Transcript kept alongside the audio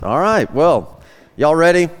All right, well, y'all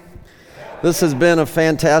ready? This has been a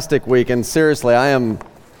fantastic week, and seriously, I am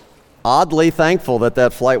oddly thankful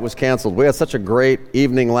that flight was canceled. We had such a great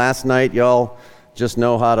evening last night. Y'all just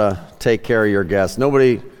know how to take care of your guests.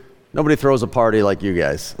 Nobody throws a party like you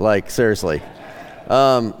guys, like seriously.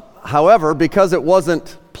 However, because it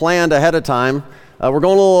wasn't planned ahead of time, we're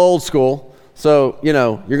going a little old school. So, you're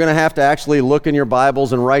going to have to actually look in your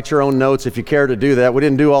Bibles and write your own notes if you care to do that. We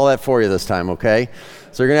didn't do all that for you this time, okay?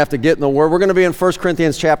 So you're going to have to get in the Word. We're going to be in 1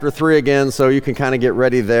 Corinthians chapter 3 again, so you can kind of get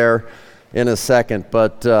ready there in a second.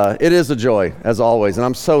 But it is a joy, as always, and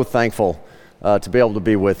I'm so thankful to be able to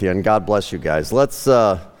be with you, and God bless you guys. Let's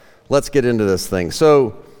get into this thing.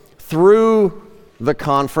 So through the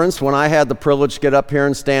conference, when I had the privilege to get up here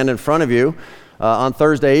and stand in front of you on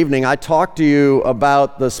Thursday evening, I talked to you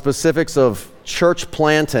about the specifics of church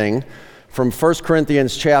planting from 1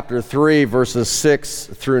 Corinthians chapter 3, verses 6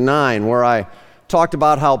 through 9, where I talked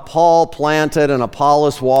about how Paul planted and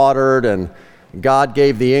Apollos watered and God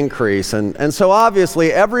gave the increase. And so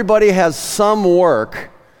obviously everybody has some work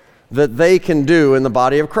that they can do in the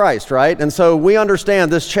body of Christ, right? And so we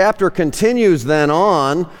understand this chapter continues then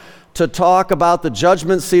on to talk about the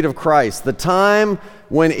judgment seat of Christ, the time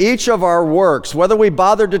when each of our works, whether we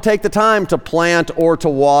bothered to take the time to plant or to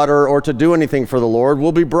water or to do anything for the Lord,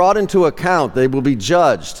 will be brought into account. They will be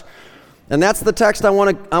judged. And that's the text I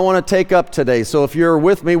want to take up today. So if you're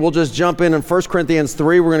with me, we'll just jump in 1 Corinthians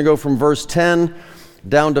 3. We're going to go from verse 10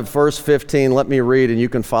 down to verse 15. Let me read and you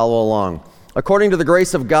can follow along. According to the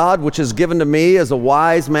grace of God, which is given to me as a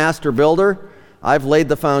wise master builder, I've laid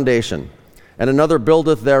the foundation, and another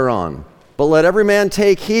buildeth thereon. But let every man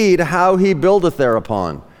take heed how he buildeth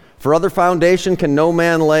thereupon. For other foundation can no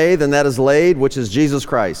man lay than that is laid, which is Jesus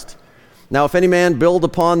Christ. Now if any man build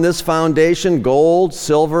upon this foundation gold,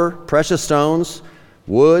 silver, precious stones,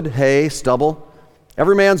 wood, hay, stubble,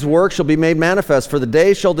 every man's work shall be made manifest, for the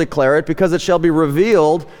day shall declare it, because it shall be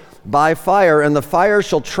revealed by fire, and the fire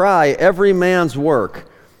shall try every man's work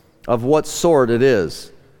of what sort it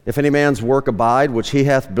is. If any man's work abide, which he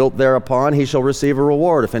hath built thereupon, he shall receive a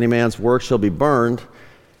reward. If any man's work shall be burned,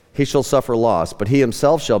 he shall suffer loss, but he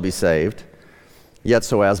himself shall be saved, yet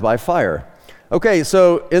so as by fire. Okay,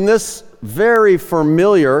 so in this very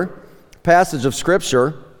familiar passage of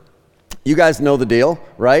Scripture, you guys know the deal,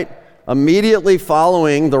 right? Immediately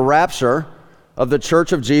following the rapture of the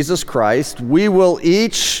Church of Jesus Christ, we will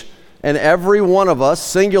each and every one of us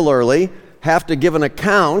singularly have to give an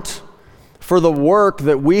account for the work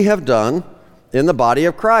that we have done in the body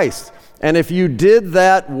of Christ. And if you did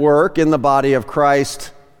that work in the body of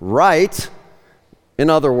Christ right, in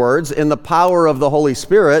other words, in the power of the Holy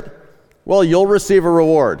Spirit, well, you'll receive a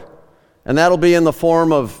reward. And that'll be in the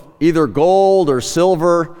form of either gold or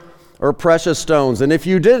silver or precious stones. And if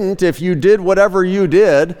you didn't, if you did whatever you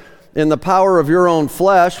did in the power of your own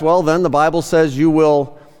flesh, well, then the Bible says you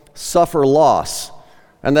will suffer loss.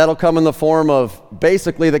 And that'll come in the form of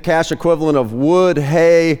basically the cash equivalent of wood,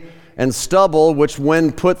 hay, and stubble, which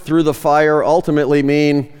when put through the fire ultimately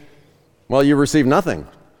mean, well, you receive nothing,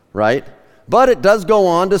 right? But it does go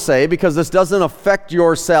on to say, because this doesn't affect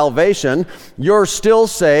your salvation, you're still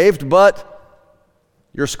saved, but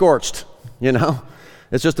you're scorched,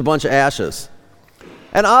 It's just a bunch of ashes.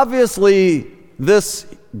 And obviously, this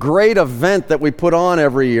great event that we put on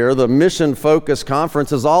every year, the Mission Focus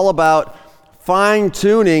Conference, is all about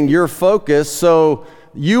fine-tuning your focus so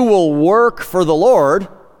you will work for the Lord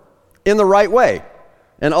in the right way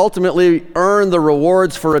and ultimately earn the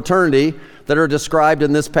rewards for eternity that are described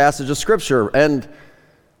in this passage of Scripture. And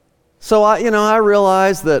so I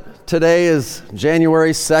realize that today is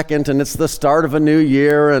January 2nd and it's the start of a new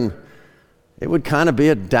year, and it would kind of be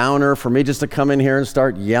a downer for me just to come in here and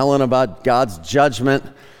start yelling about God's judgment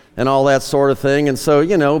and all that sort of thing. And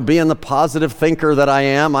so, being the positive thinker that I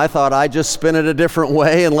am, I thought I'd just spin it a different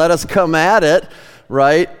way and let us come at it,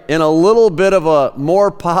 right, in a little bit of a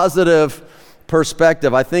more positive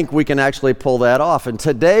perspective. I think we can actually pull that off. And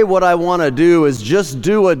today what I want to do is just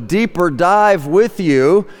do a deeper dive with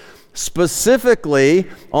you specifically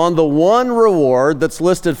on the one reward that's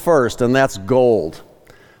listed first, and that's gold.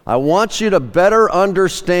 I want you to better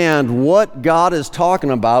understand what God is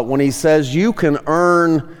talking about when he says you can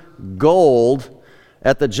earn gold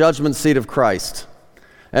at the judgment seat of Christ.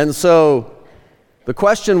 And so the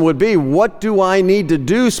question would be, what do I need to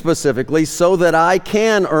do specifically so that I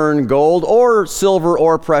can earn gold or silver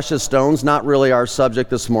or precious stones? Not really our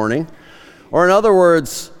subject this morning. Or in other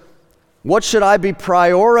words, what should I be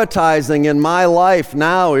prioritizing in my life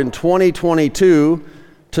now in 2022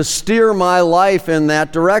 to steer my life in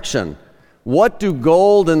that direction? What do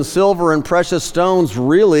gold and silver and precious stones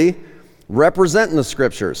really represent in the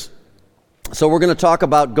Scriptures. So we're going to talk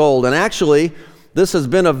about gold. And actually, this has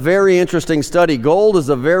been a very interesting study. Gold is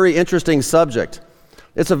a very interesting subject.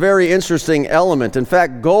 It's a very interesting element. In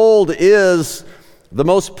fact, gold is the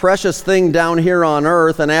most precious thing down here on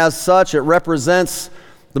earth, and as such, it represents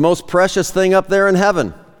the most precious thing up there in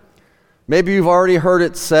heaven. Maybe you've already heard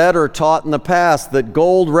it said or taught in the past that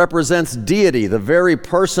gold represents deity, the very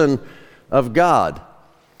person of God.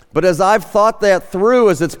 But as I've thought that through,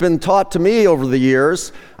 as it's been taught to me over the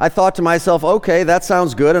years, I thought to myself, okay, that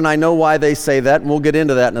sounds good, and I know why they say that, and we'll get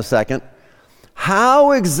into that in a second.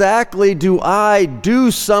 How exactly do I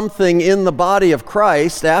do something in the body of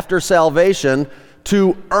Christ after salvation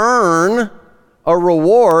to earn a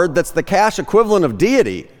reward that's the cash equivalent of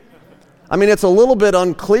deity? I mean, it's a little bit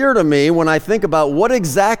unclear to me when I think about what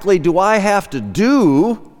exactly do I have to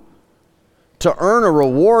do to earn a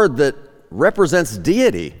reward that represents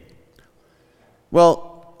deity.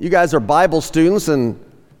 Well, you guys are Bible students, and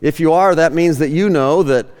if you are, that means that you know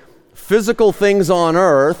that physical things on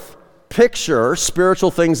earth picture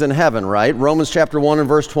spiritual things in heaven, right? Romans chapter 1 and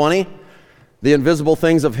verse 20. The invisible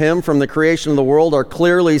things of Him from the creation of the world are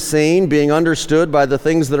clearly seen, being understood by the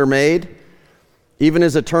things that are made, even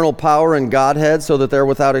His eternal power and Godhead, so that they're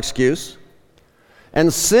without excuse.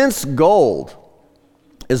 And since gold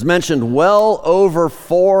is mentioned well over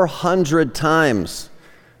 400 times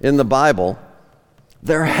in the Bible,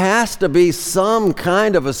 there has to be some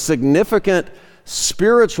kind of a significant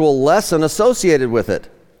spiritual lesson associated with it.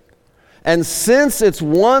 And since it's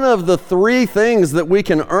one of the three things that we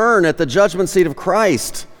can earn at the judgment seat of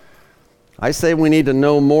Christ, I say we need to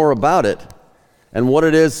know more about it and what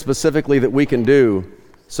it is specifically that we can do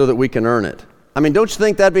so that we can earn it. I mean, don't you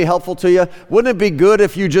think that'd be helpful to you? Wouldn't it be good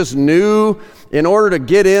if you just knew, in order to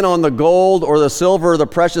get in on the gold or the silver or the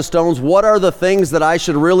precious stones, what are the things that I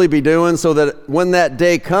should really be doing so that when that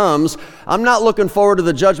day comes, I'm not looking forward to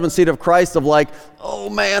the judgment seat of Christ of like, oh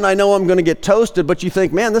man, I know I'm going to get toasted, but you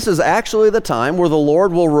think, man, this is actually the time where the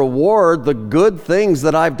Lord will reward the good things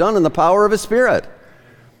that I've done in the power of His Spirit.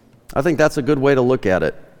 I think that's a good way to look at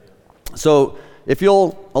it. So, if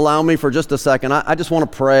you'll allow me for just a second, I just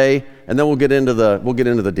want to pray, and then we'll get into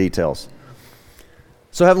the details.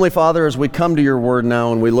 So, Heavenly Father, as we come to Your Word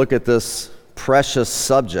now and we look at this precious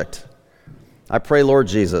subject, I pray, Lord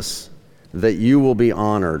Jesus, that You will be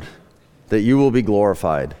honored, that You will be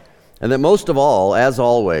glorified, and that most of all, as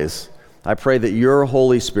always, I pray that Your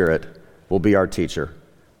Holy Spirit will be our teacher.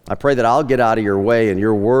 I pray that I'll get out of Your way and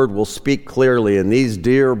Your Word will speak clearly, and these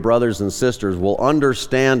dear brothers and sisters will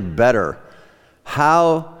understand better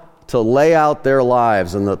how to lay out their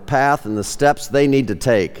lives and the path and the steps they need to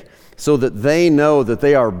take so that they know that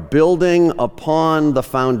they are building upon the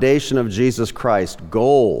foundation of Jesus Christ,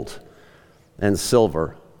 gold and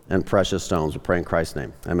silver and precious stones. We pray in Christ's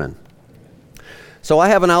name. Amen. So I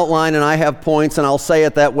have an outline and I have points, and I'll say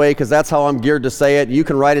it that way because that's how I'm geared to say it. You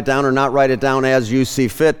can write it down or not write it down as you see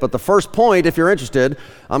fit. But the first point, if you're interested,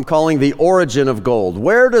 I'm calling the origin of gold.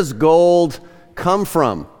 Where does gold come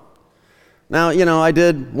from? Now, I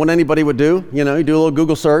did what anybody would do. You do a little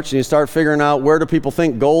Google search and you start figuring out where do people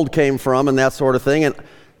think gold came from and that sort of thing. And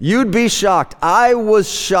you'd be shocked. I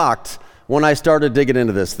was shocked when I started digging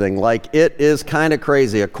into this thing. Like, it is kind of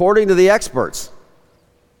crazy. According to the experts,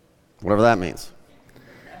 whatever that means,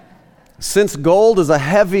 since gold is a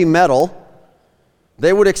heavy metal,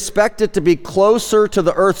 they would expect it to be closer to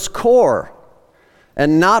the Earth's core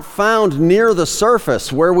and not found near the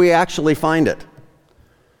surface where we actually find it.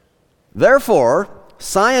 Therefore,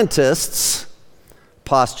 scientists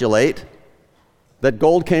postulate that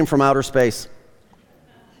gold came from outer space.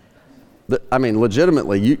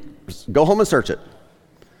 Legitimately, you go home and search it.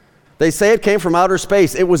 They say it came from outer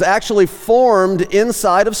space. It was actually formed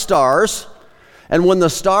inside of stars, and when the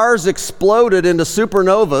stars exploded into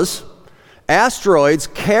supernovas, asteroids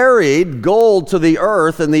carried gold to the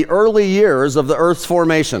Earth in the early years of the Earth's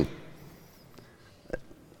formation.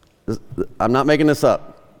 I'm not making this up.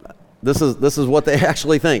 This is what they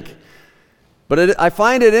actually think. But I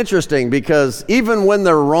find it interesting because even when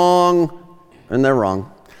they're wrong, and they're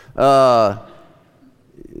wrong,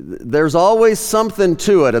 there's always something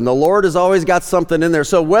to it, and the Lord has always got something in there.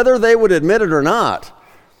 So whether they would admit it or not,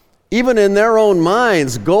 even in their own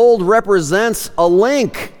minds, gold represents a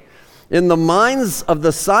link in the minds of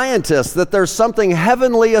the scientists that there's something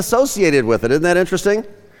heavenly associated with it. Isn't that interesting?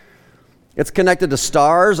 It's connected to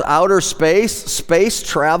stars, outer space, space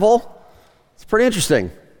travel. It's pretty interesting.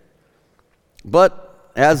 But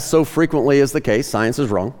as so frequently is the case, science is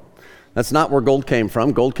wrong. That's not where gold came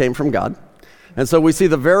from. Gold came from God. And so we see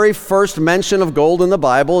the very first mention of gold in the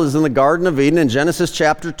Bible is in the Garden of Eden in Genesis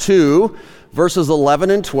chapter 2, verses 11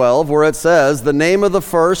 and 12, where it says, the name of the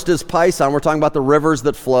first is Pison. We're talking about the rivers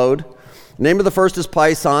that flowed. The name of the first is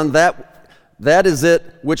Pison. That is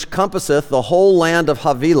it which compasseth the whole land of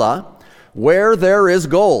Havilah, where there is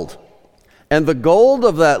gold. And the gold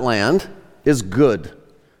of that land is good.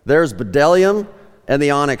 There's bdellium and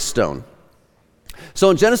the onyx stone. So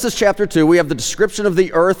in Genesis chapter 2, we have the description of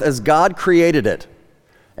the earth as God created it.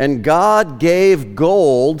 And God gave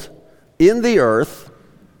gold in the earth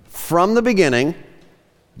from the beginning,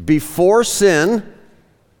 before sin,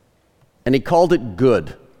 and he called it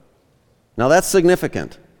good. Now that's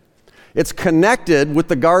significant. It's connected with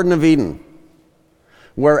the Garden of Eden,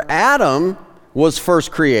 where Adam was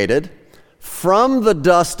first created from the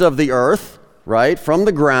dust of the earth, right, from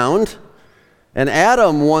the ground, and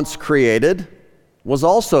Adam, once created, was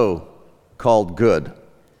also called good.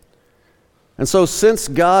 And so since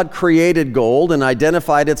God created gold and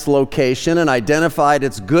identified its location and identified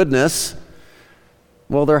its goodness,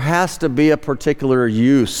 well, there has to be a particular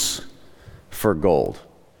use for gold.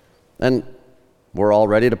 And we're all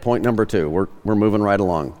ready to point number 2. We're moving right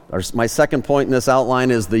along. My second point in this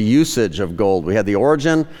outline is the usage of gold. We had the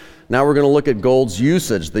origin. Now we're going to look at gold's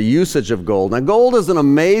usage, the usage of gold. Now, gold is an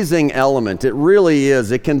amazing element. It really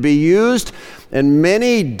is. It can be used in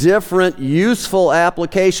many different useful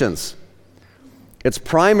applications. Its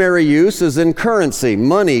primary use is in currency,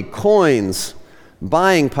 money, coins,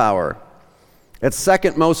 buying power. Its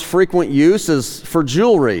second most frequent use is for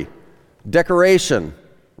jewelry, decoration,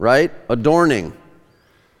 right? Adorning.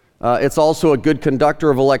 It's also a good conductor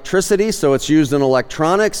of electricity, so it's used in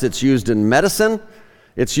electronics, it's used in medicine,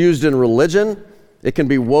 it's used in religion. It can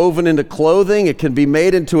be woven into clothing. It can be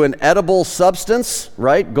made into an edible substance,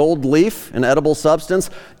 right? Gold leaf, an edible substance.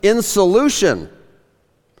 In solution,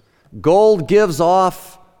 gold gives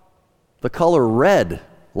off the color red,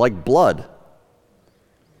 like blood.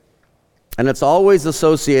 And it's always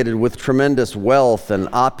associated with tremendous wealth and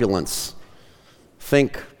opulence.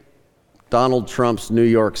 Think Donald Trump's New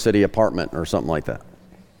York City apartment or something like that.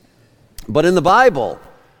 But in the Bible,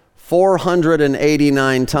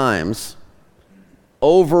 489 times,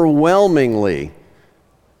 overwhelmingly,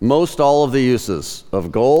 most all of the uses of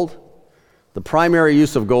gold, the primary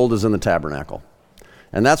use of gold is in the tabernacle.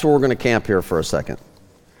 And that's where we're going to camp here for a second.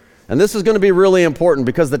 And this is going to be really important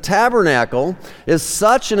because the tabernacle is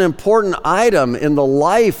such an important item in the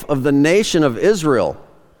life of the nation of Israel.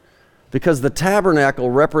 Because the tabernacle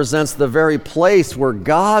represents the very place where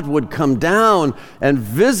God would come down and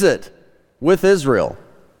visit with Israel.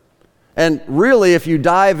 And really, if you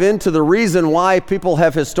dive into the reason why people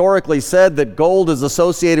have historically said that gold is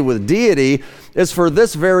associated with deity, is for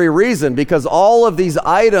this very reason, because all of these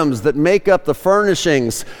items that make up the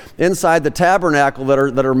furnishings inside the tabernacle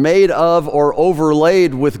that are made of or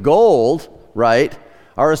overlaid with gold, right,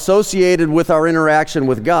 are associated with our interaction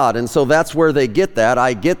with God. And so that's where they get that.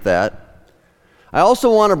 I get that. I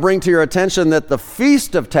also want to bring to your attention that the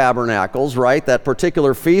Feast of Tabernacles, right, that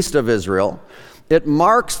particular feast of Israel, it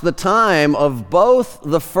marks the time of both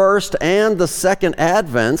the first and the second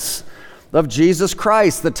advents of Jesus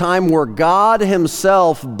Christ, the time where God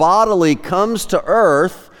himself bodily comes to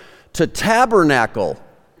earth to tabernacle,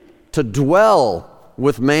 to dwell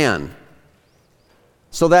with man.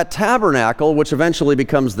 So that tabernacle, which eventually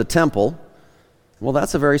becomes the temple, well,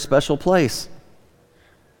 that's a very special place.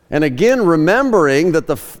 And again, remembering that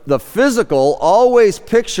the physical always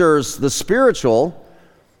pictures the spiritual,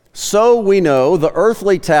 so we know the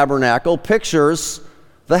earthly tabernacle pictures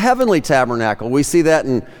the heavenly tabernacle. We see that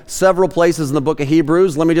in several places in the book of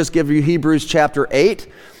Hebrews. Let me just give you Hebrews chapter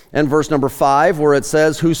 8 and verse number 5, where it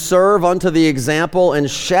says, who serve unto the example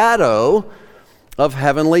and shadow of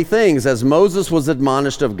heavenly things, as Moses was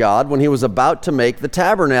admonished of God when he was about to make the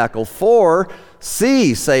tabernacle. For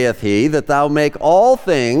see, saith he, that thou make all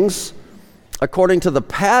things according to the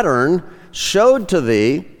pattern showed to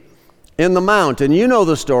thee in the mount. And you know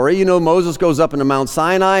the story. You know Moses goes up into Mount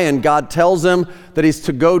Sinai and God tells him that he's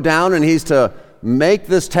to go down and he's to make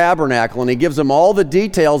this tabernacle, and he gives him all the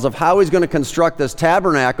details of how he's going to construct this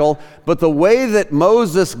tabernacle. But the way that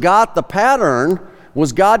Moses got the pattern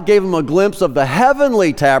was God gave him a glimpse of the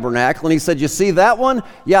heavenly tabernacle, and he said, you see that one?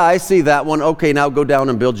 Yeah, I see that one. Okay, now go down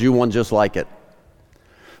and build you one just like it.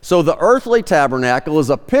 So the earthly tabernacle is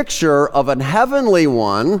a picture of a heavenly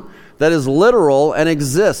one that is literal and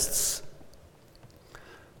exists.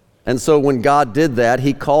 And so when God did that,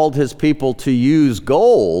 he called his people to use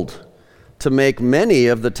gold to make many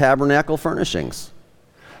of the tabernacle furnishings.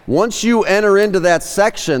 Once you enter into that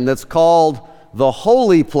section that's called the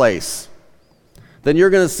holy place, then you're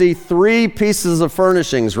going to see three pieces of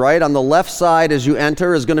furnishings, right? On the left side as you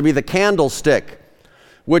enter is going to be the candlestick,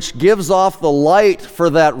 which gives off the light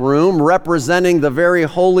for that room, representing the very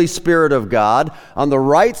Holy Spirit of God. On the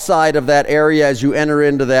right side of that area as you enter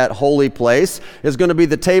into that holy place is going to be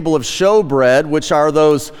the table of showbread, which are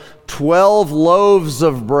those 12 loaves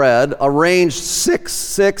of bread arranged 6,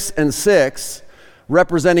 6, and 6,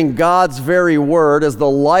 representing God's very word as the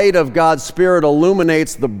light of God's Spirit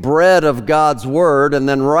illuminates the bread of God's word. And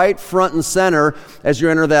then right front and center as you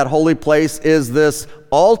enter that holy place is this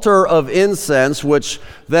altar of incense, which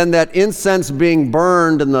then that incense being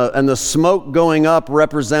burned and the smoke going up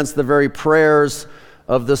represents the very prayers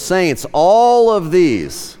of the saints. All of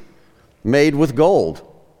these made with gold.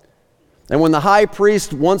 And when the high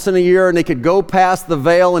priest once in a year, and he could go past the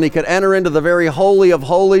veil and he could enter into the very holy of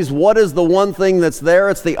holies, what is the one thing that's there?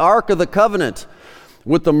 It's the Ark of the Covenant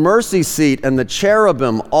with the mercy seat and the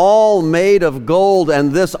cherubim, all made of gold.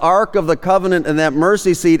 And this Ark of the Covenant and that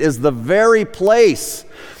mercy seat is the very place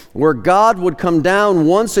where God would come down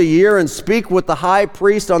once a year and speak with the high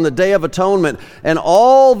priest on the Day of Atonement. And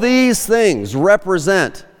all these things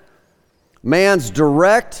represent man's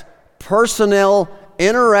direct, personal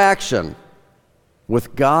interaction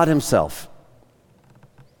with God himself.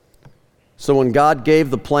 So when God gave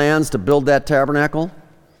the plans to build that tabernacle,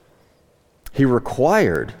 he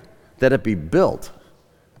required that it be built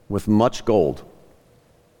with much gold.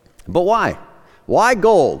 But why? Why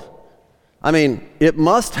gold? I mean, it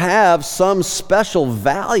must have some special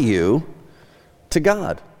value to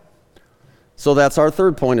God. So that's our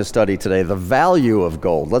third point of study today, the value of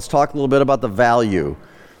gold. Let's talk a little bit about the value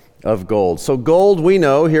of gold. So gold, we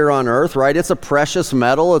know here on earth, right? It's a precious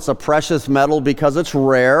metal. It's a precious metal because it's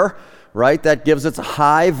rare, right? That gives it a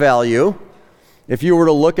high value. If you were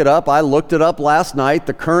to look it up, I looked it up last night.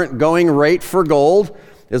 The current going rate for gold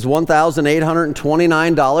is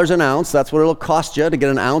 $1,829 an ounce. That's what it'll cost you to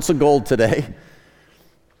get an ounce of gold today.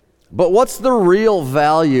 But what's the real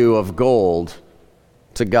value of gold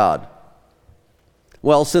to God?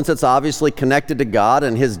 Well, since it's obviously connected to God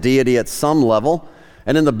and his deity at some level,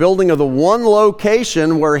 and in the building of the one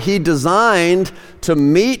location where he designed to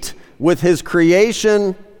meet with his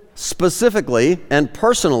creation specifically and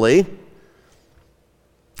personally,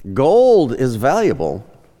 gold is valuable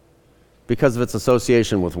because of its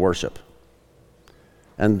association with worship.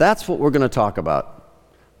 And that's what we're going to talk about,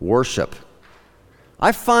 worship.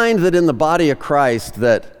 I find that in the body of Christ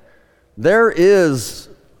that there is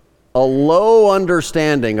a low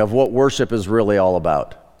understanding of what worship is really all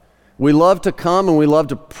about. We love to come and we love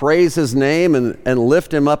to praise his name and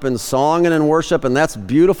lift him up in song and in worship, and that's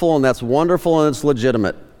beautiful and that's wonderful and it's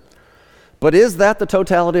legitimate. But is that the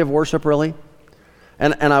totality of worship really?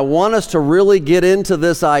 And I want us to really get into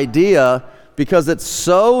this idea because it's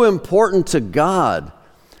so important to God.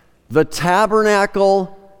 The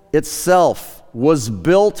tabernacle itself was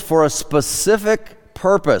built for a specific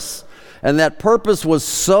purpose, and that purpose was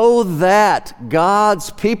so that God's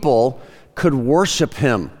people could worship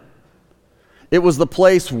him. It was the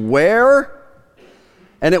place where,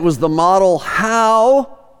 and it was the model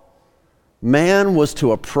how man was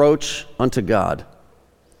to approach unto God.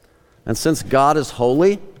 And since God is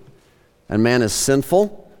holy and man is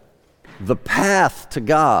sinful, the path to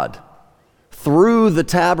God through the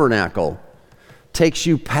tabernacle takes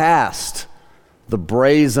you past the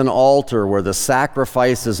brazen altar where the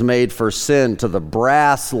sacrifice is made for sin, to the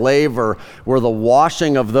brass laver where the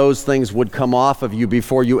washing of those things would come off of you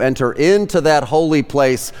before you enter into that holy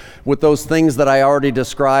place with those things that I already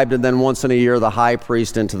described, and then once in a year the high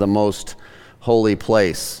priest into the most holy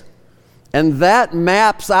place. And that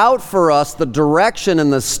maps out for us the direction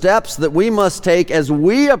and the steps that we must take as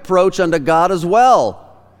we approach unto God as well.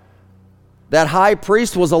 That high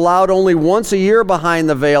priest was allowed only once a year behind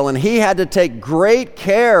the veil, and he had to take great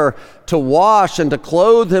care to wash and to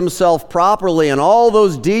clothe himself properly, and all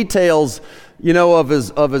those details, of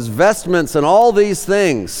his vestments and all these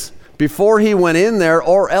things before he went in there,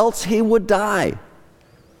 or else he would die.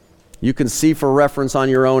 You can see for reference on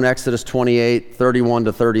your own Exodus 28, 31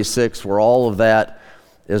 to 36, where all of that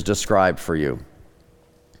is described for you.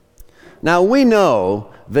 Now we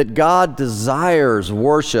know that God desires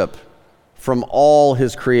worship from all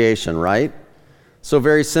his creation, right? So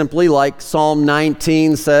very simply, like Psalm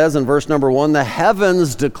 19 says in verse number 1, the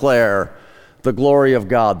heavens declare the glory of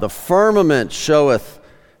God. The firmament showeth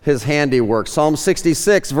his handiwork. Psalm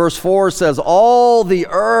 66 verse 4 says, all the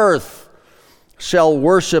earth shall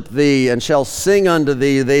worship thee and shall sing unto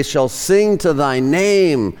thee. They shall sing to thy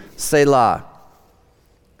name, Selah.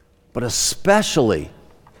 But especially,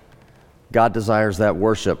 God desires that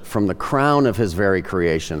worship from the crown of his very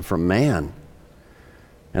creation, from man.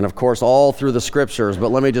 and of course all through the scriptures.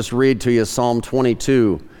 But let me just read to you Psalm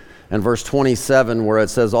 22 and verse 27, where it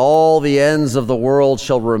says, "All the ends of the world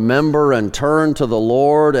shall remember and turn to the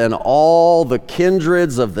Lord, and all the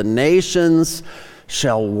kindreds of the nations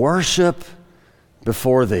shall worship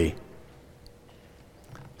before thee."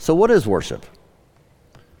 So what is worship?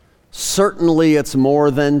 Certainly it's more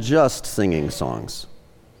than just singing songs.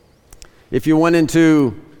 If you went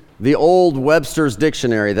into the old Webster's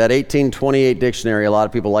dictionary, that 1828 dictionary, a lot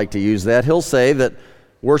of people like to use that, he'll say that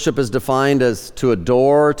worship is defined as to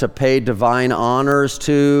adore, to pay divine honors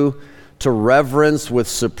to reverence with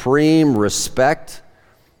supreme respect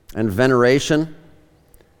and veneration.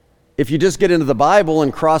 If you just get into the Bible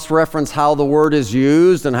and cross-reference how the word is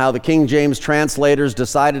used and how the King James translators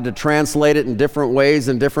decided to translate it in different ways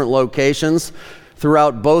in different locations,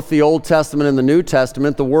 throughout both the Old Testament and the New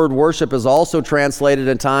Testament, the word worship is also translated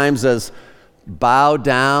at times as bow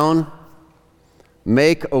down,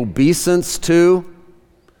 make obeisance to.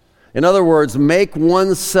 In other words, make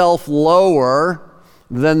oneself lower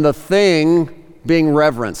than the thing being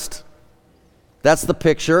reverenced. That's the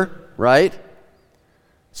picture, right?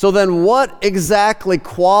 So then what exactly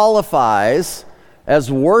qualifies as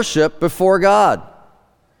worship before God?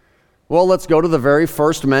 Well, let's go to the very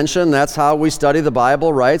first mention. That's how we study the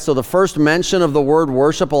Bible, right? So the first mention of the word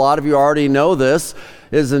worship, a lot of you already know this,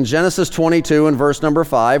 is in Genesis 22 and verse number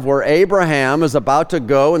 5, where Abraham is about to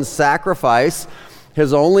go and sacrifice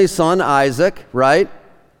his only son Isaac, right,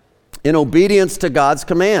 in obedience to God's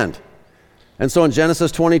command. And so in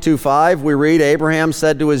Genesis 22:5, we read, "Abraham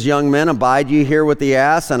said to his young men, Abide ye here with the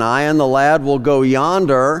ass, and I and the lad will go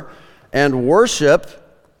yonder and worship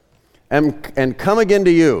and come again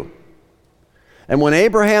to you." And when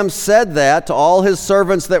Abraham said that to all his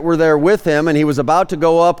servants that were there with him, and he was about to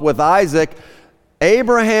go up with Isaac,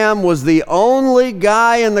 Abraham was the only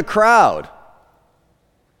guy in the crowd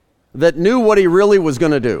that knew what he really was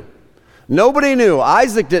going to do. Nobody knew.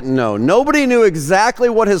 Isaac didn't know. Nobody knew exactly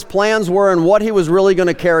what his plans were and what he was really going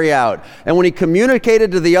to carry out. And when he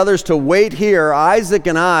communicated to the others to wait here, Isaac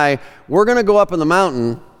and we're going to go up in the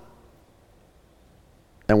mountain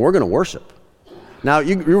and we're going to worship. Now,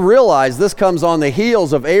 you realize this comes on the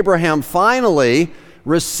heels of Abraham finally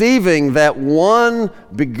receiving that one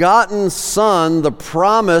begotten son, the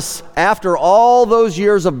promise, after all those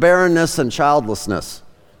years of barrenness and childlessness.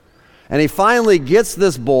 And he finally gets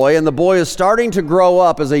this boy, and the boy is starting to grow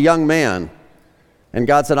up as a young man. And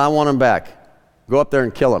God said, "I want him back. Go up there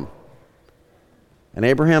and kill him." And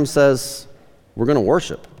Abraham says, "We're going to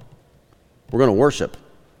worship. We're going to worship."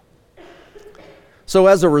 So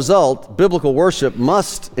as a result, biblical worship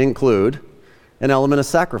must include an element of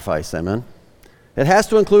sacrifice, amen? It has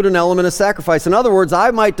to include an element of sacrifice. In other words,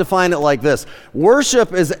 I might define it like this.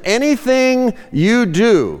 Worship is anything you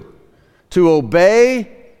do to obey,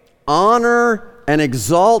 honor, and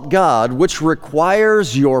exalt God, which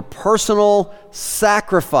requires your personal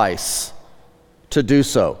sacrifice to do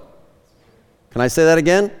so. Can I say that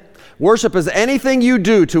again? Worship is anything you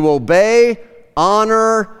do to obey,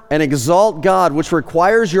 honor, and exalt God, which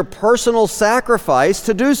requires your personal sacrifice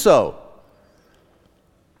to do so.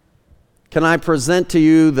 Can I present to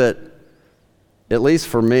you that, at least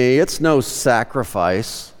for me, it's no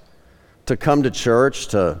sacrifice to come to church,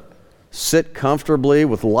 to sit comfortably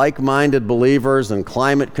with like-minded believers and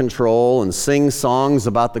climate control and sing songs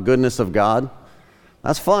about the goodness of God.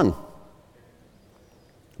 That's fun.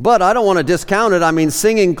 But I don't want to discount it. I mean,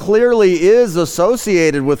 singing clearly is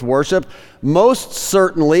associated with worship, most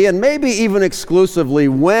certainly, and maybe even exclusively,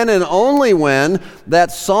 when and only when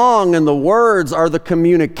that song and the words are the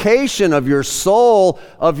communication of your soul,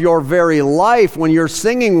 of your very life, when you're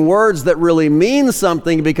singing words that really mean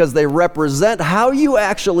something because they represent how you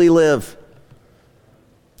actually live.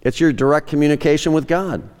 It's your direct communication with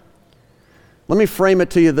God. Let me frame it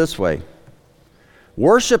to you this way.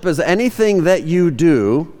 Worship is anything that you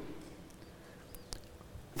do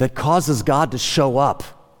that causes God to show up.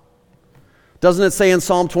 Doesn't it say in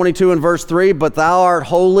Psalm 22 and verse 3, "But thou art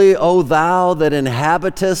holy, O thou that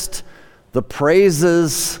inhabitest the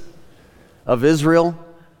praises of Israel"?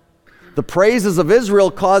 The praises of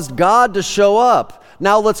Israel caused God to show up.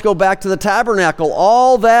 Now let's go back to the tabernacle.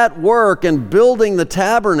 All that work in building the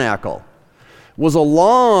tabernacle was a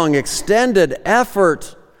long, extended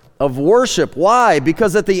effort of worship. Why?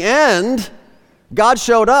 Because at the end, God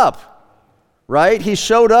showed up, right? He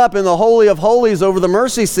showed up in the Holy of Holies over the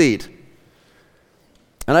mercy seat.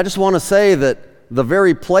 And I just want to say that the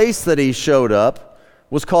very place that he showed up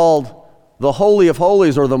was called the Holy of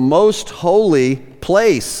Holies, or the most holy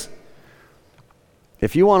place.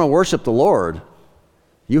 If you want to worship the Lord,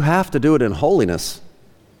 you have to do it in holiness.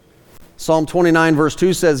 Psalm 29 verse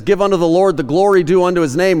 2 says, "Give unto the Lord the glory due unto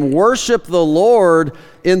his name. Worship the Lord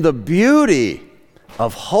in the beauty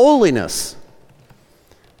of holiness."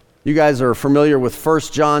 You guys are familiar with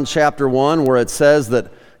 1 John chapter 1, where it says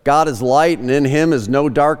that God is light and in him is no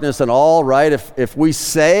darkness at all, right? If we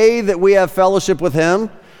say that we have fellowship with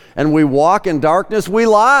him and we walk in darkness, we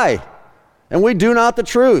lie and we do not the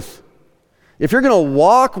truth. If you're going to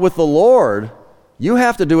walk with the Lord, you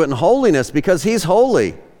have to do it in holiness because he's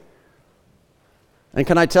holy. And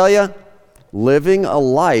can I tell you, living a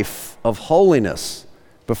life of holiness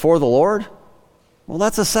before the Lord, well,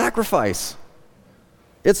 that's a sacrifice.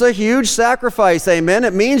 It's a huge sacrifice, amen?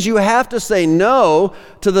 It means you have to say no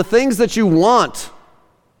to the things that you want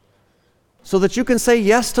so that you can say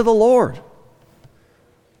yes to the Lord.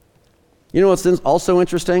 You know what's also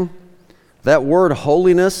interesting? That word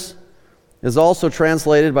holiness is also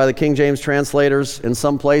translated by the King James translators in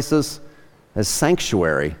some places as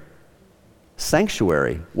sanctuary.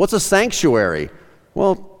 Sanctuary. What's a sanctuary?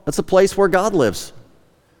 Well, it's a place where God lives.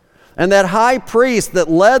 And that high priest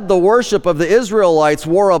that led the worship of the Israelites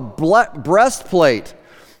wore a breastplate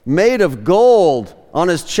made of gold on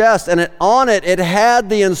his chest, and on it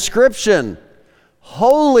had the inscription,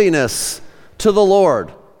 "Holiness to the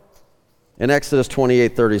Lord," in Exodus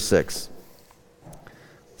 28:36.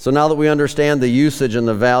 So now that we understand the usage and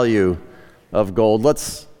the value of gold,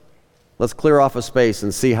 let's clear off a space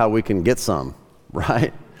and see how we can get some,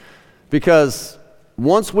 right? Because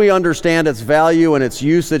once we understand its value and its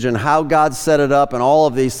usage and how God set it up and all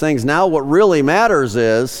of these things, now what really matters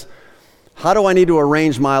is, how do I need to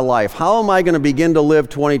arrange my life? How am I going to begin to live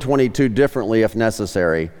 2022 differently if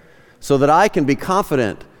necessary, so that I can be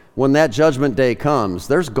confident when that judgment day comes,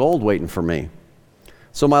 there's gold waiting for me.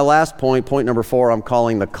 So my last point number 4, I'm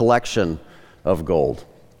calling the collection of gold.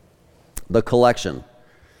 The collection.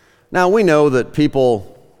 Now, we know that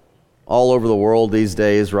people all over the world these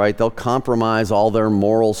days, right, they'll compromise all their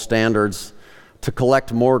moral standards to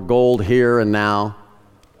collect more gold here and now.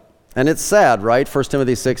 And it's sad, right? 1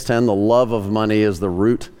 Timothy 6:10, the love of money is the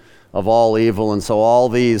root of all evil. And so all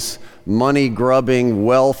these money-grubbing,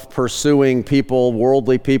 wealth-pursuing people,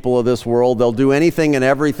 worldly people of this world, they'll do anything and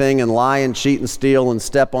everything and lie and cheat and steal and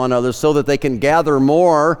step on others so that they can gather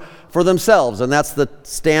more for themselves. And that's the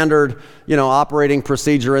standard, operating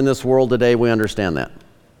procedure in this world today. We understand that.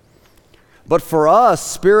 But for us,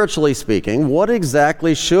 spiritually speaking, what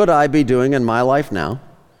exactly should I be doing in my life now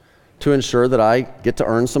to ensure that I get to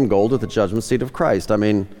earn some gold at the judgment seat of Christ? I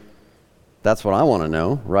mean, that's what I want to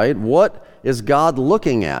know, right? What is God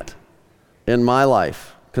looking at in my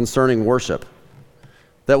life concerning worship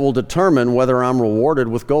that will determine whether I'm rewarded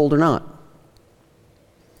with gold or not?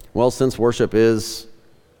 Well, since worship is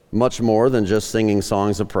much more than just singing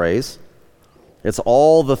songs of praise, it's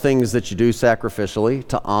all the things that you do sacrificially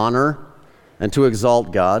to honor and to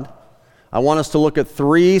exalt God. I want us to look at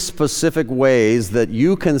 3 specific ways that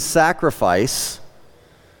you can sacrifice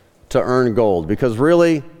to earn gold. Because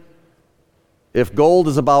really, if gold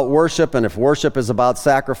is about worship and if worship is about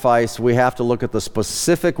sacrifice, we have to look at the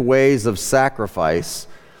specific ways of sacrifice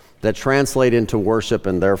that translate into worship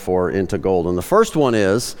and therefore into gold. And the first one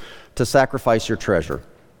is to sacrifice your treasure.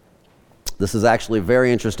 This is actually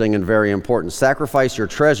very interesting and very important. Sacrifice your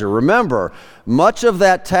treasure. Remember, much of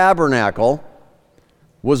that tabernacle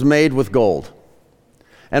was made with gold.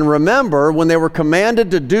 And remember, when they were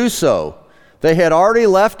commanded to do so, they had already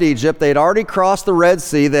left Egypt, they had already crossed the Red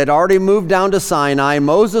Sea, they had already moved down to Sinai.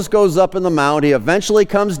 Moses goes up in the mount, he eventually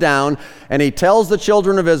comes down, and he tells the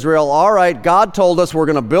children of Israel, all right, God told us we're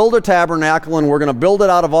going to build a tabernacle and we're going to build it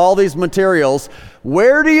out of all these materials.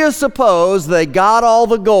 Where do you suppose they got all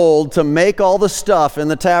the gold to make all the stuff in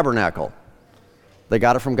the tabernacle? They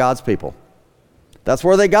got it from God's people. That's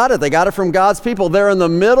where they got it. They got it from God's people. They're in the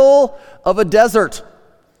middle of a desert.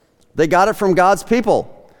 They got it from God's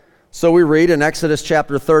people. So we read in Exodus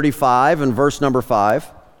chapter 35 and verse number 5,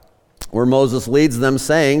 where Moses leads them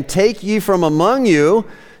saying, take ye from among you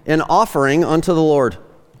an offering unto the Lord.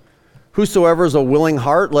 Whosoever is a willing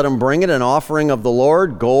heart, let him bring it, an offering of the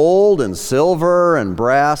Lord, gold and silver and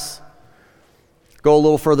brass. Go a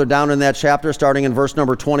little further down in that chapter, starting in verse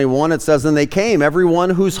number 21, it says, and they came,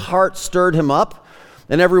 everyone whose heart stirred him up,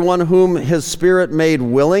 and everyone whom his spirit made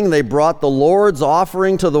willing. They brought the Lord's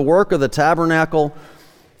offering to the work of the tabernacle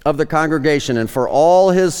of the congregation, and for all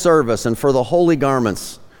his service, and for the holy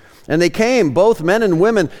garments. And they came, both men and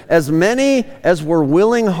women, as many as were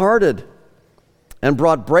willing-hearted, and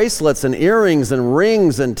brought bracelets and earrings and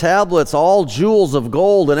rings and tablets, all jewels of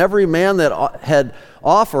gold. And every man that had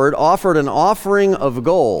offered an offering of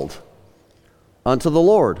gold unto the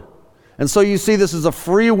Lord. And so you see this is a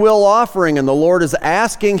free will offering, and the Lord is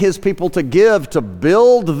asking his people to give to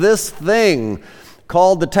build this thing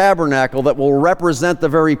called the tabernacle that will represent the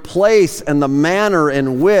very place and the manner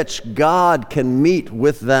in which God can meet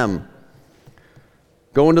with them.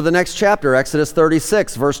 Go into the next chapter, Exodus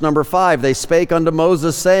 36, verse number 5. They spake unto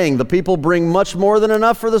Moses, saying, the people bring much more than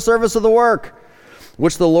enough for the service of the work,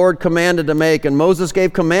 which the Lord commanded to make. And Moses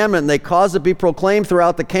gave commandment, and they caused it to be proclaimed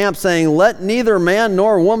throughout the camp, saying, let neither man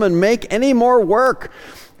nor woman make any more work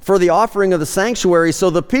for the offering of the sanctuary. So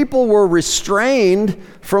the people were restrained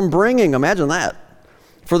from bringing. Imagine that.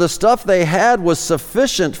 For the stuff they had was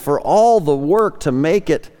sufficient for all the work to make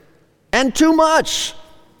it, and too much.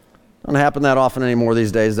 Doesn't happen that often anymore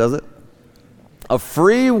these days, does it? A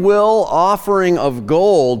free will offering of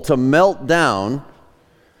gold to melt down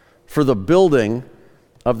for the building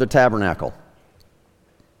of the tabernacle.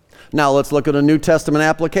 Now let's look at a New Testament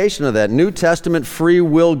application of that. New Testament free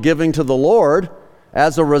will giving to the Lord,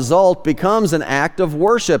 as a result, becomes an act of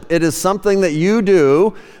worship. It is something that you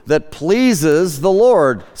do that pleases the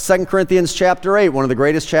Lord. 2 Corinthians chapter 8, one of the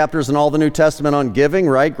greatest chapters in all the New Testament on giving,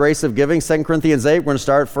 right? Grace of giving. 2 Corinthians 8, we're going to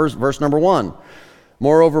start first, verse number 1.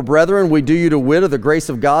 Moreover, brethren, we do you to wit of the grace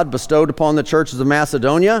of God bestowed upon the churches of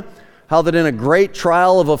Macedonia, how that in a great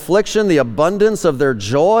trial of affliction, the abundance of their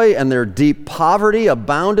joy and their deep poverty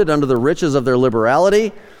abounded unto the riches of their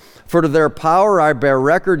liberality. For to their power I bear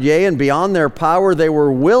record, yea, and beyond their power they were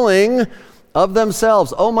willing of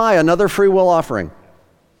themselves. Oh my, another free will offering.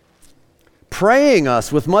 Praying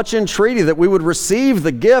us with much entreaty that we would receive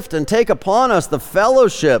the gift and take upon us the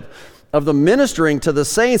fellowship of the ministering to the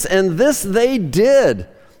saints. And this they did,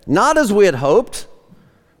 not as we had hoped,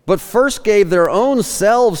 but first gave their own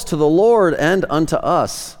selves to the Lord and unto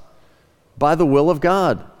us by the will of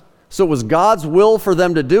God. So it was God's will for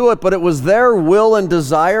them to do it, but it was their will and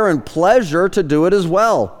desire and pleasure to do it as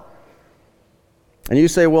well. And you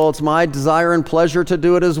say, well, it's my desire and pleasure to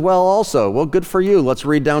do it as well also. Well, good for you. Let's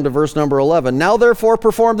read down to verse number 11. Now therefore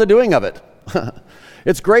perform the doing of it.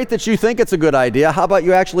 It's great that you think it's a good idea. How about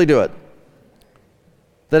you actually do it?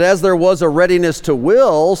 That as there was a readiness to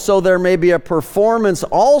will, so there may be a performance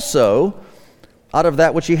also out of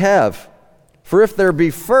that which ye have. For if there be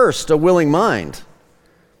first a willing mind,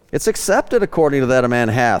 it's accepted according to that a man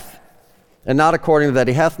hath, and not according to that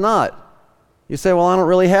he hath not. You say, well, I don't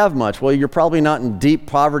really have much. Well, you're probably not in deep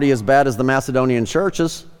poverty as bad as the Macedonian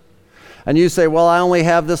churches. And you say, well, I only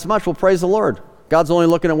have this much. Well, praise the Lord. God's only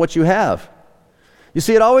looking at what you have. You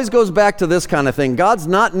see, it always goes back to this kind of thing. God's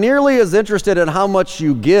not nearly as interested in how much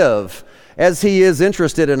you give as he is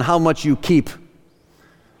interested in how much you keep.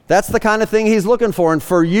 That's the kind of thing he's looking for. And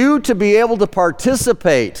for you to be able to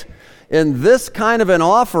participate in this kind of an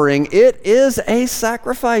offering, it is a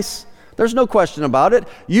sacrifice. There's no question about it.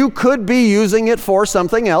 You could be using it for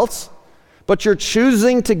something else, but you're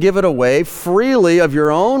choosing to give it away freely of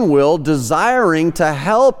your own will, desiring to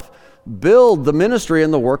help build the ministry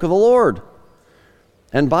and the work of the Lord.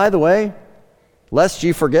 And by the way, lest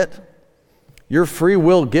ye forget, your free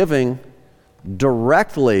will giving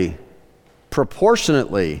directly,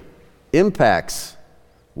 proportionately impacts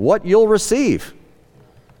what you'll receive.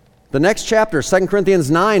 The next chapter, 2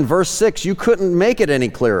 Corinthians 9, verse 6, you couldn't make it any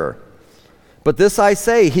clearer. But this I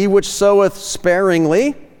say, he which soweth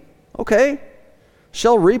sparingly, okay,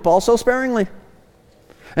 shall reap also sparingly.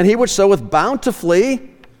 And he which soweth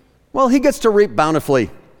bountifully, well, he gets to reap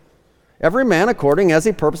bountifully. Every man according as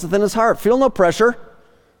he purposeth in his heart. Feel no pressure.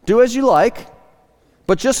 Do as you like.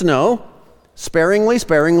 But just know, sparingly,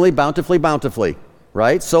 sparingly, bountifully, bountifully.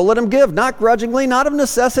 Right? So let him give, not grudgingly, not of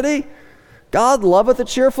necessity. God loveth a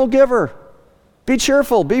cheerful giver. Be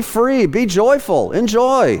cheerful, be free, be joyful,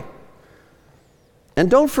 enjoy.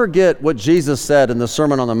 And don't forget what Jesus said in the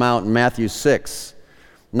Sermon on the Mount in Matthew 6,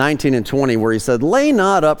 19 and 20, where he said, lay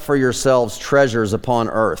not up for yourselves treasures upon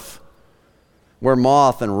earth, where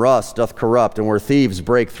moth and rust doth corrupt, and where thieves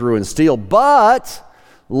break through and steal. But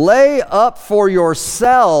lay up for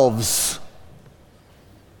yourselves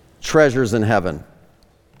treasures in heaven,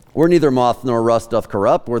 where neither moth nor rust doth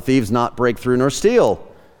corrupt, where thieves not break through nor steal.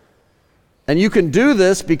 And you can do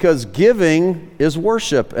this because giving is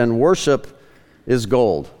worship, and worship is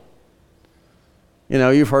gold. You know,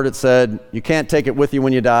 you've heard it said, you can't take it with you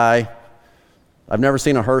when you die. I've never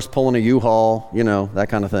seen a hearse pulling a U-Haul, you know, that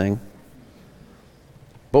kind of thing.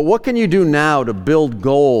 But what can you do now to build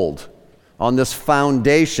gold on this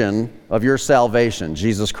foundation of your salvation,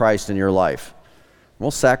 Jesus Christ in your life?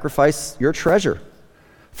 Well, sacrifice your treasure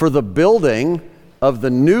for the building of the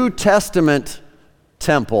New Testament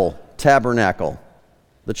temple, tabernacle,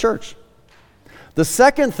 the church. The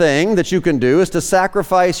second thing that you can do is to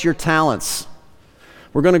sacrifice your talents.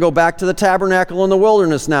 We're going to go back to the tabernacle in the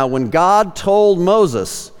wilderness now. When God told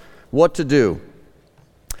Moses what to do,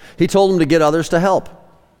 he told him to get others to help.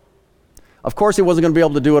 Of course, he wasn't going to be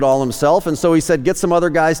able to do it all himself, and so he said, get some other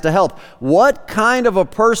guys to help. What kind of a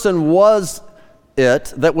person was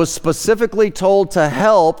it that was specifically told to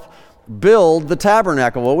help build the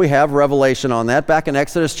tabernacle? Well, we have revelation on that. Back in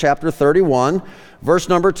Exodus chapter 31, verse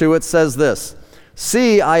number 2, it says this,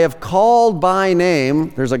 "See, I have called by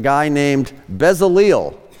name," there's a guy named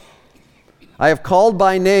Bezaleel. "I have called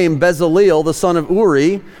by name Bezaleel, the son of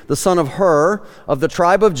Uri, the son of Hur, of the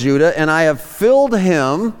tribe of Judah, and I have filled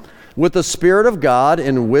him with the Spirit of God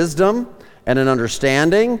in wisdom and in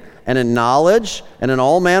understanding and in knowledge and in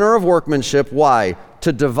all manner of workmanship." Why?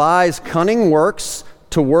 "To devise cunning works,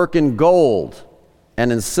 to work in gold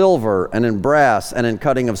and in silver and in brass and in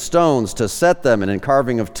cutting of stones, to set them, and in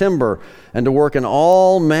carving of timber, and to work in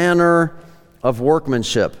all manner of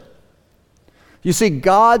workmanship." You see,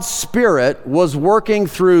 God's Spirit was working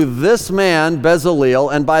through this man,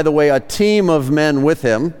 Bezaleel, and by the way, a team of men with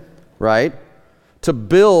him, right, to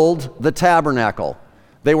build the tabernacle.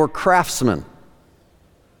 They were craftsmen.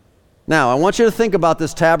 Now, I want you to think about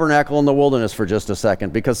this tabernacle in the wilderness for just a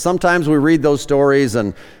second, because sometimes we read those stories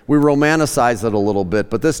and we romanticize it a little bit,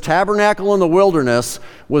 but this tabernacle in the wilderness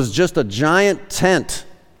was just a giant tent.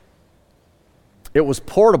 It was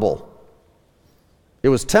portable. It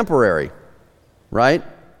was temporary, right?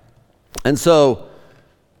 And so,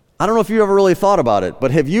 I don't know if you ever really thought about it,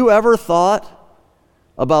 but have you ever thought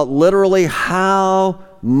about literally how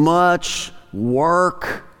much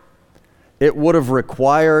work it would have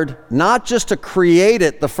required, not just to create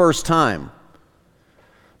it the first time,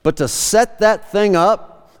 but to set that thing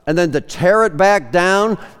up and then to tear it back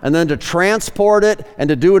down and then to transport it and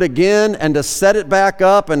to do it again and to set it back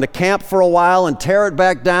up and to camp for a while and tear it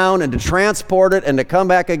back down and to transport it and to come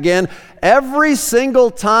back again. Every single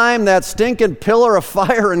time that stinking pillar of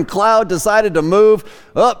fire and cloud decided to move,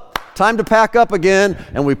 time to pack up again,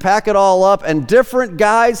 and we pack it all up, and different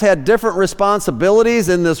guys had different responsibilities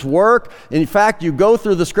in this work. In fact, you go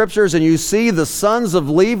through the scriptures and you see the sons of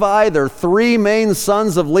Levi. There are three main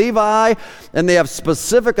sons of Levi, and they have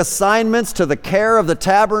specific assignments to the care of the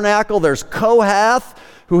tabernacle. There's Kohath,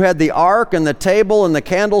 who had the ark and the table and the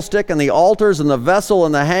candlestick and the altars and the vessel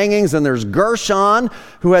and the hangings. And there's Gershon,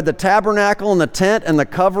 who had the tabernacle and the tent and the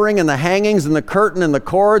covering and the hangings and the curtain and the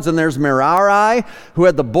cords. And there's Merari, who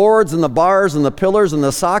had the boards and the bars and the pillars and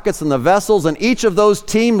the sockets and the vessels. And each of those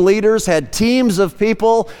team leaders had teams of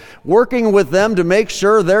people working with them to make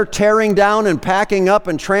sure they're tearing down and packing up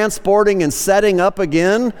and transporting and setting up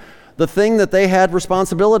again the thing that they had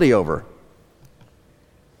responsibility over.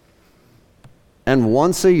 And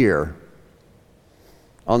once a year,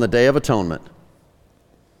 on the Day of Atonement,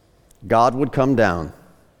 God would come down,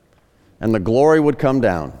 and the glory would come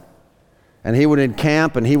down, and he would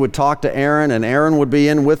encamp, and he would talk to Aaron, and Aaron would be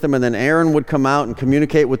in with him, and then Aaron would come out and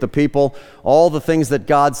communicate with the people all the things that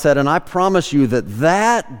God said. And I promise you that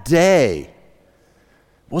that day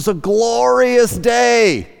was a glorious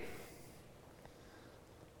day.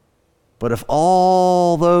 But if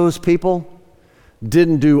all those people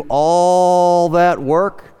didn't do all that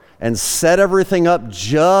work and set everything up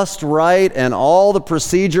just right, and all the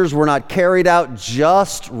procedures were not carried out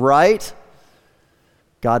just right,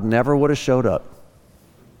 God never would have showed up.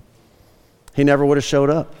 He never would have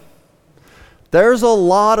showed up. There's a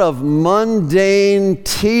lot of mundane,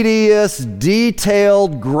 tedious,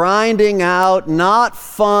 detailed, grinding out, not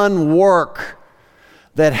fun work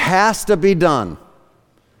that has to be done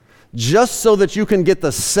just so that you can get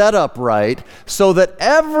the setup right, so that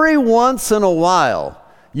every once in a while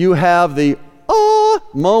you have the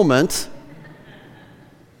moment,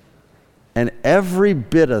 and every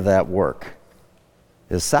bit of that work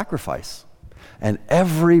is sacrifice, and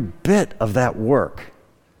every bit of that work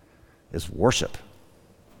is worship.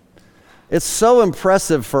 It's so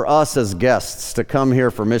impressive for us as guests to come here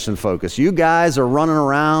for Mission Focus. You guys are running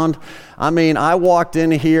around. I mean, I walked in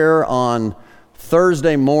here on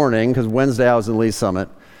Thursday morning, because Wednesday I was in Lee Summit.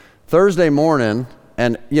 Thursday morning,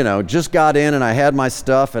 and just got in and I had my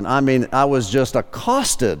stuff, and I was just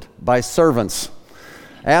accosted by servants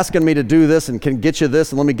asking me to do this and can get you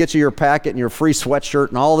this and let me get you your packet and your free sweatshirt,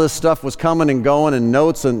 and all this stuff was coming and going, and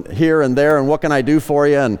notes and here and there, and what can I do for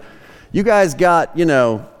you? And you guys got,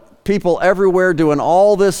 people everywhere doing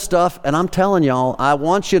all this stuff, and I'm telling y'all, I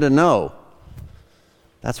want you to know,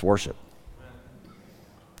 that's worship.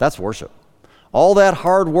 That's worship. All that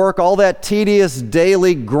hard work, all that tedious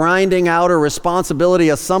daily grinding out a responsibility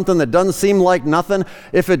of something that doesn't seem like nothing,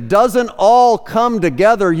 if it doesn't all come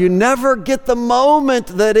together, you never get the moment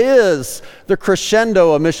that is the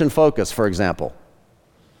crescendo of Mission Focus, for example.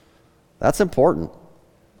 That's important.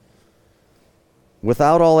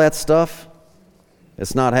 Without all that stuff,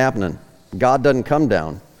 it's not happening. God doesn't come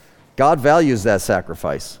down. God values that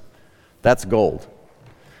sacrifice. That's gold.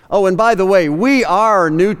 Oh, and by the way, we are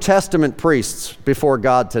New Testament priests before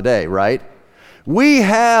God today, right? We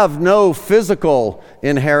have no physical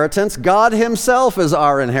inheritance. God himself is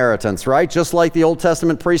our inheritance, right? Just like the Old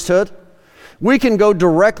Testament priesthood. We can go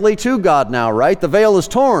directly to God now, right? The veil is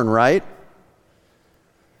torn, right?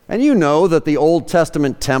 And you know that the Old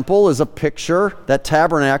Testament temple is a picture, that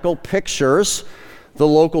tabernacle pictures the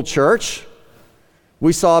local church.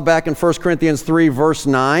 We saw back in 1 Corinthians 3, verse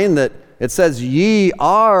 9, that it says, ye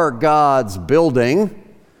are God's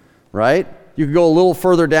building, right? You could go a little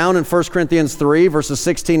further down in 1 Corinthians 3, verses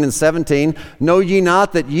 16 and 17. Know ye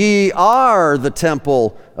not that ye are the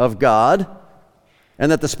temple of God,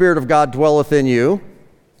 and that the Spirit of God dwelleth in you,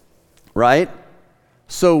 right?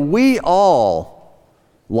 So we all,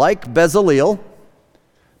 like Bezaleel,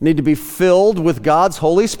 need to be filled with God's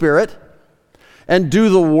Holy Spirit and do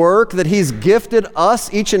the work that he's gifted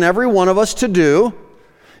us, each and every one of us, to do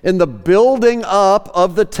in the building up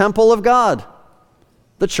of the temple of God,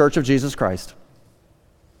 the Church of Jesus Christ.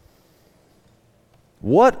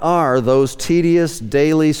 What are those tedious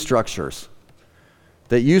daily structures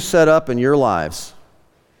that you set up in your lives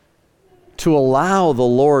to allow the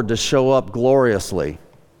Lord to show up gloriously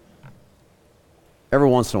every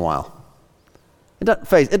once in a while?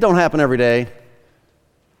 It don't happen every day,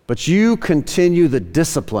 but you continue the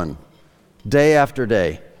discipline day after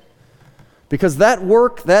day. Because that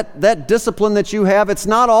work, that discipline that you have, it's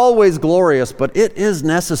not always glorious, but it is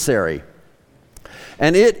necessary.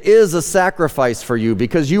 And it is a sacrifice for you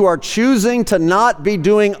because you are choosing to not be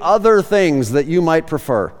doing other things that you might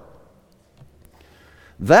prefer.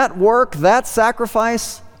 That work, that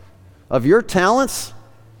sacrifice of your talents,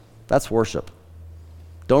 that's worship.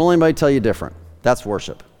 Don't let anybody tell you different. That's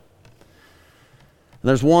worship. And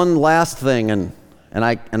there's one last thing, and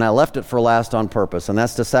I left it for last on purpose, and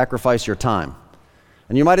that's to sacrifice your time.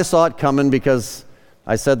 And you might have saw it coming because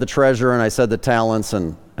I said the treasure and I said the talents,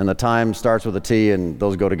 and the time starts with a T, and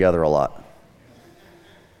those go together a lot.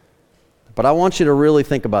 But I want you to really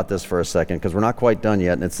think about this for a second because we're not quite done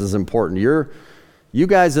yet, and it's as important. You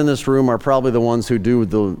guys in this room are probably the ones who do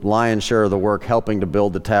the lion's share of the work helping to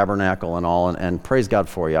build the tabernacle and all, and praise God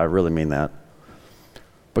for you. I really mean that.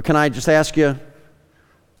 But can I just ask you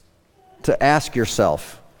to ask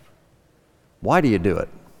yourself, why do you do it?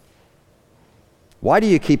 Why do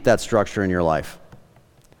you keep that structure in your life?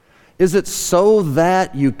 Is it so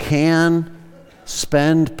that you can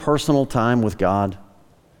spend personal time with God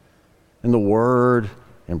in the Word,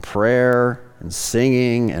 in prayer, in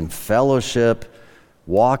singing, and fellowship,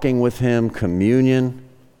 walking with Him, communion?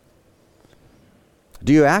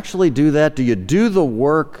 Do you actually do that? Do you do the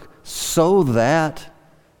work so that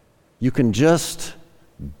you can just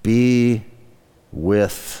be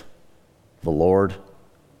with the Lord?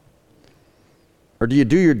 Or do you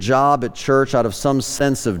do your job at church out of some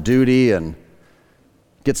sense of duty and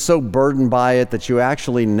get so burdened by it that you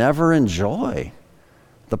actually never enjoy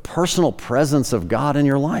the personal presence of God in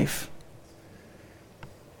your life?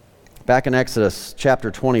 Back in Exodus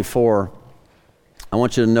chapter 24, I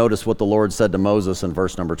want you to notice what the Lord said to Moses in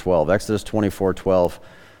verse number 12. Exodus 24:12.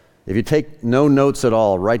 If you take no notes at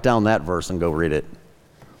all, write down that verse and go read it.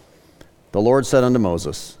 The Lord said unto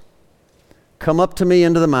Moses, come up to me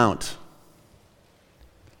into the mount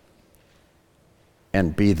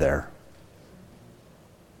and be there.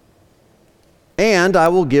 And I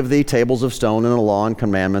will give thee tables of stone and a law and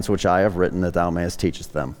commandments which I have written that thou mayest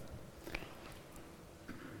teachest them.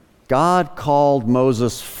 God called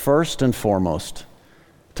Moses first and foremost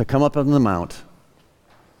to come up on the mount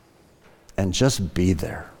and just be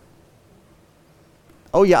there.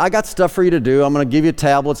 Oh yeah, I got stuff for you to do. I'm going to give you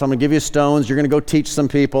tablets. I'm going to give you stones. You're going to go teach some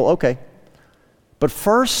people. Okay. But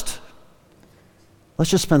first,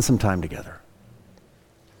 let's just spend some time together.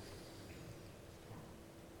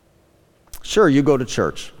 Sure, you go to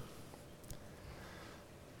church.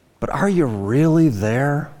 But are you really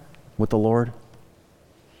there with the Lord?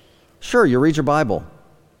 Sure, you read your Bible.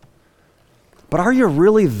 But are you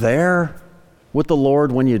really there with the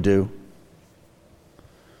Lord when you do?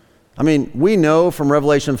 I mean, we know from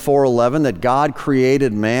Revelation 4:11 that God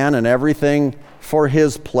created man and everything for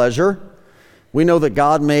His pleasure. We know that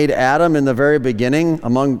God made Adam in the very beginning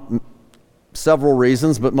among several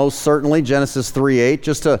reasons, but most certainly Genesis 3:8,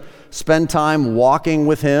 just to spend time walking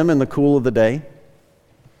with Him in the cool of the day.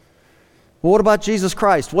 Well, what about Jesus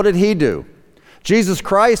Christ? What did He do? Jesus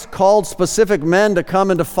Christ called specific men to come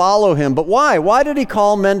and to follow him. But why? Why did he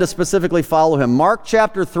call men to specifically follow him? Mark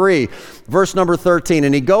chapter 3, verse number 13.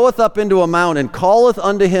 And he goeth up into a mount and calleth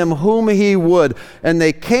unto him whom he would. And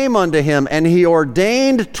they came unto him, and he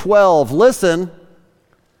ordained 12. Listen,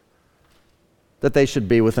 that they should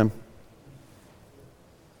be with him.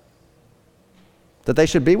 That they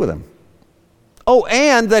should be with him. Oh,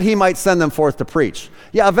 and that he might send them forth to preach.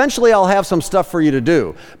 Yeah, eventually I'll have some stuff for you to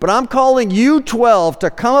do. But I'm calling you 12 to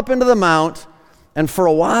come up into the mount, and for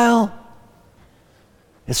a while,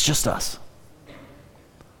 it's just us.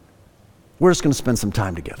 We're just going to spend some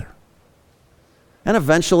time together. And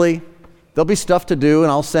eventually, there'll be stuff to do,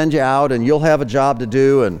 and I'll send you out, and you'll have a job to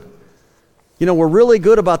do. And, you know, we're really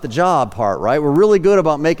good about the job part, right? We're really good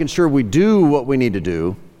about making sure we do what we need to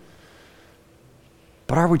do.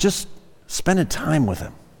 But are we just spending time with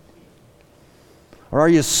him? Or are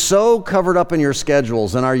you so covered up in your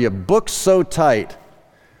schedules, and are you booked so tight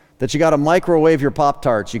that you got to microwave your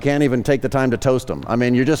Pop-Tarts? You can't even take the time to toast them. I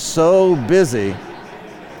mean, you're just so busy.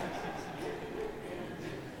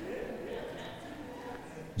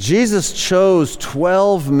 Jesus chose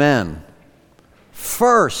 12 men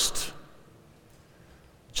first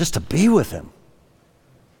just to be with him.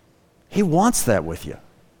 He wants that with you.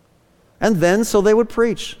 And then so they would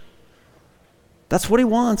preach. That's what he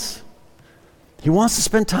wants. He wants to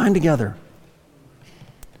spend time together.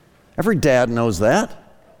 Every dad knows that.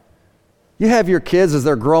 You have your kids as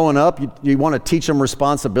they're growing up, you want to teach them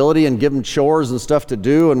responsibility and give them chores and stuff to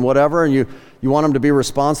do and whatever, and you want them to be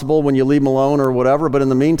responsible when you leave them alone or whatever, but in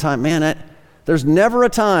the meantime, man, there's never a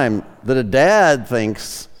time that a dad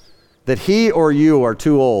thinks that he or you are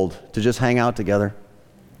too old to just hang out together.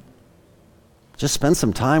 Just spend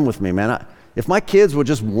some time with me, man. If my kids would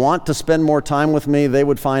just want to spend more time with me, they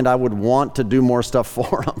would find I would want to do more stuff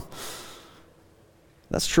for them.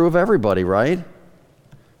 That's true of everybody, right?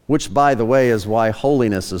 Which, by the way, is why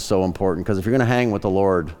holiness is so important, because if you're going to hang with the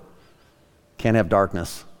Lord, can't have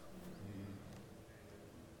darkness.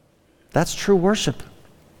 That's true worship.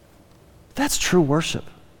 That's true worship.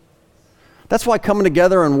 That's why coming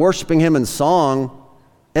together and worshiping him in song,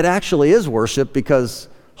 it actually is worship, because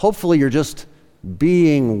hopefully you're just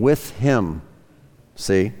being with him,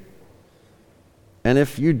 see? And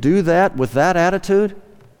if you do that with that attitude,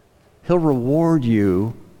 he'll reward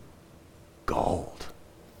you gold.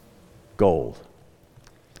 Gold.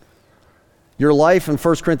 Your life in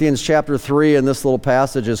 1 Corinthians chapter 3 in this little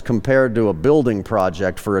passage is compared to a building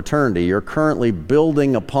project for eternity. You're currently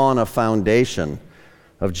building upon a foundation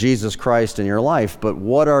of Jesus Christ in your life, but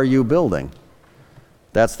what are you building?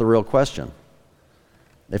 That's the real question.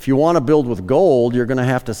 If you want to build with gold, you're going to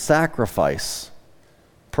have to sacrifice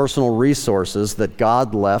personal resources that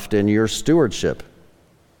God left in your stewardship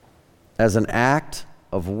as an act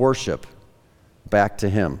of worship back to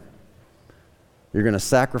him. You're going to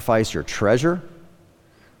sacrifice your treasure,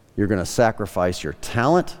 you're going to sacrifice your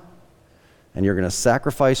talent, and you're going to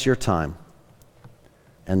sacrifice your time.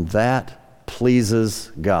 And that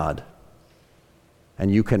pleases God. And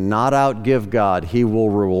you cannot outgive God. He will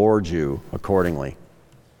reward you accordingly.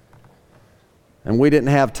 And we didn't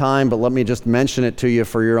have time, but let me just mention it to you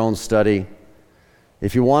for your own study.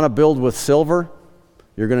 If you want to build with silver,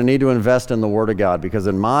 you're going to need to invest in the Word of God, because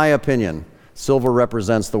in my opinion, silver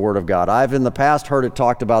represents the Word of God. I've in the past heard it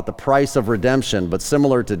talked about the price of redemption, but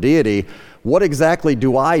similar to deity, what exactly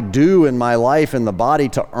do I do in my life in the body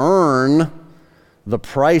to earn the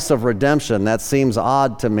price of redemption? That seems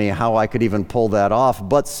odd to me how I could even pull that off.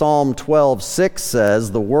 But Psalm 12:6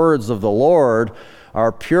 says, the words of the Lord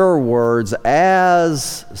are pure words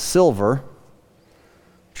as silver,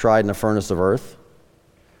 tried in a furnace of earth.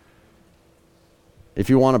 If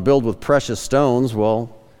you want to build with precious stones,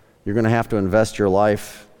 well, you're going to have to invest your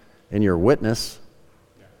life in your witness.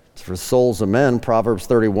 It's for souls of men. Proverbs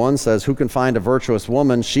 31 says, who can find a virtuous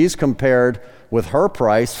woman? She's compared with her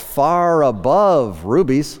price far above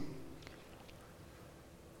rubies.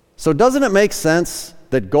 So doesn't it make sense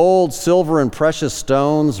that gold, silver, and precious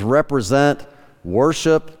stones represent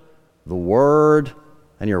worship, the Word,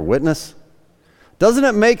 and your witness? Doesn't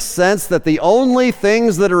it make sense that the only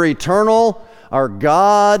things that are eternal are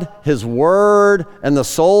God, His Word, and the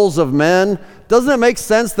souls of men? Doesn't it make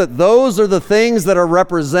sense that those are the things that are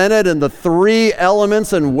represented in the three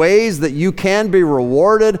elements and ways that you can be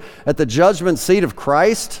rewarded at the judgment seat of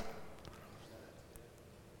Christ?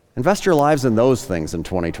 Invest your lives in those things in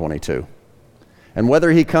 2022. And whether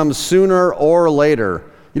He comes sooner or later,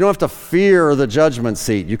 you don't have to fear the judgment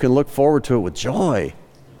seat. You can look forward to it with joy,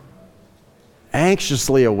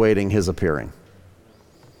 anxiously awaiting His appearing.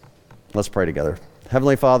 Let's pray together.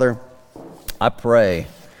 Heavenly Father, I pray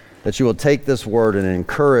that you will take this word and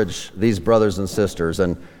encourage these brothers and sisters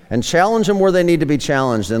and challenge them where they need to be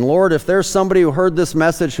challenged. And Lord, if there's somebody who heard this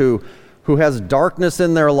message who has darkness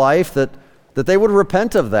in their life, that they would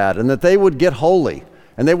repent of that and that they would get holy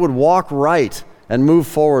and they would walk right and move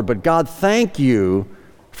forward. But God, thank you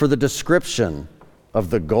for the description of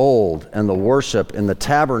the gold and the worship in the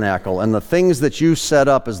tabernacle and the things that you set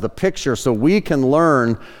up as the picture so we can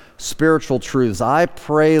learn spiritual truths. I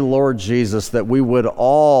pray, Lord Jesus, that we would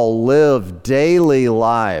all live daily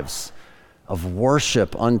lives of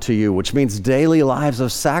worship unto you, which means daily lives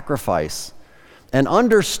of sacrifice, and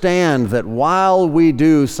understand that while we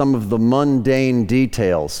do some of the mundane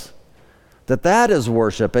details, that is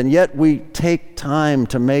worship, and yet we take time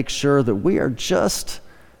to make sure that we are just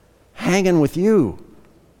hanging with you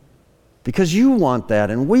because you want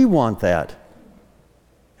that and we want that.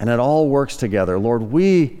 And it all works together. Lord,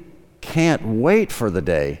 we can't wait for the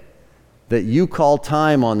day that you call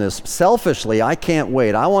time on this. Selfishly, I can't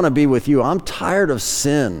wait. I want to be with you. I'm tired of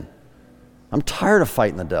sin. I'm tired of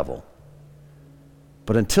fighting the devil.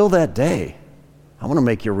 But until that day, I want to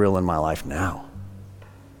make you real in my life now.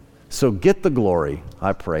 So get the glory,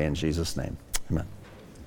 I pray in Jesus' name.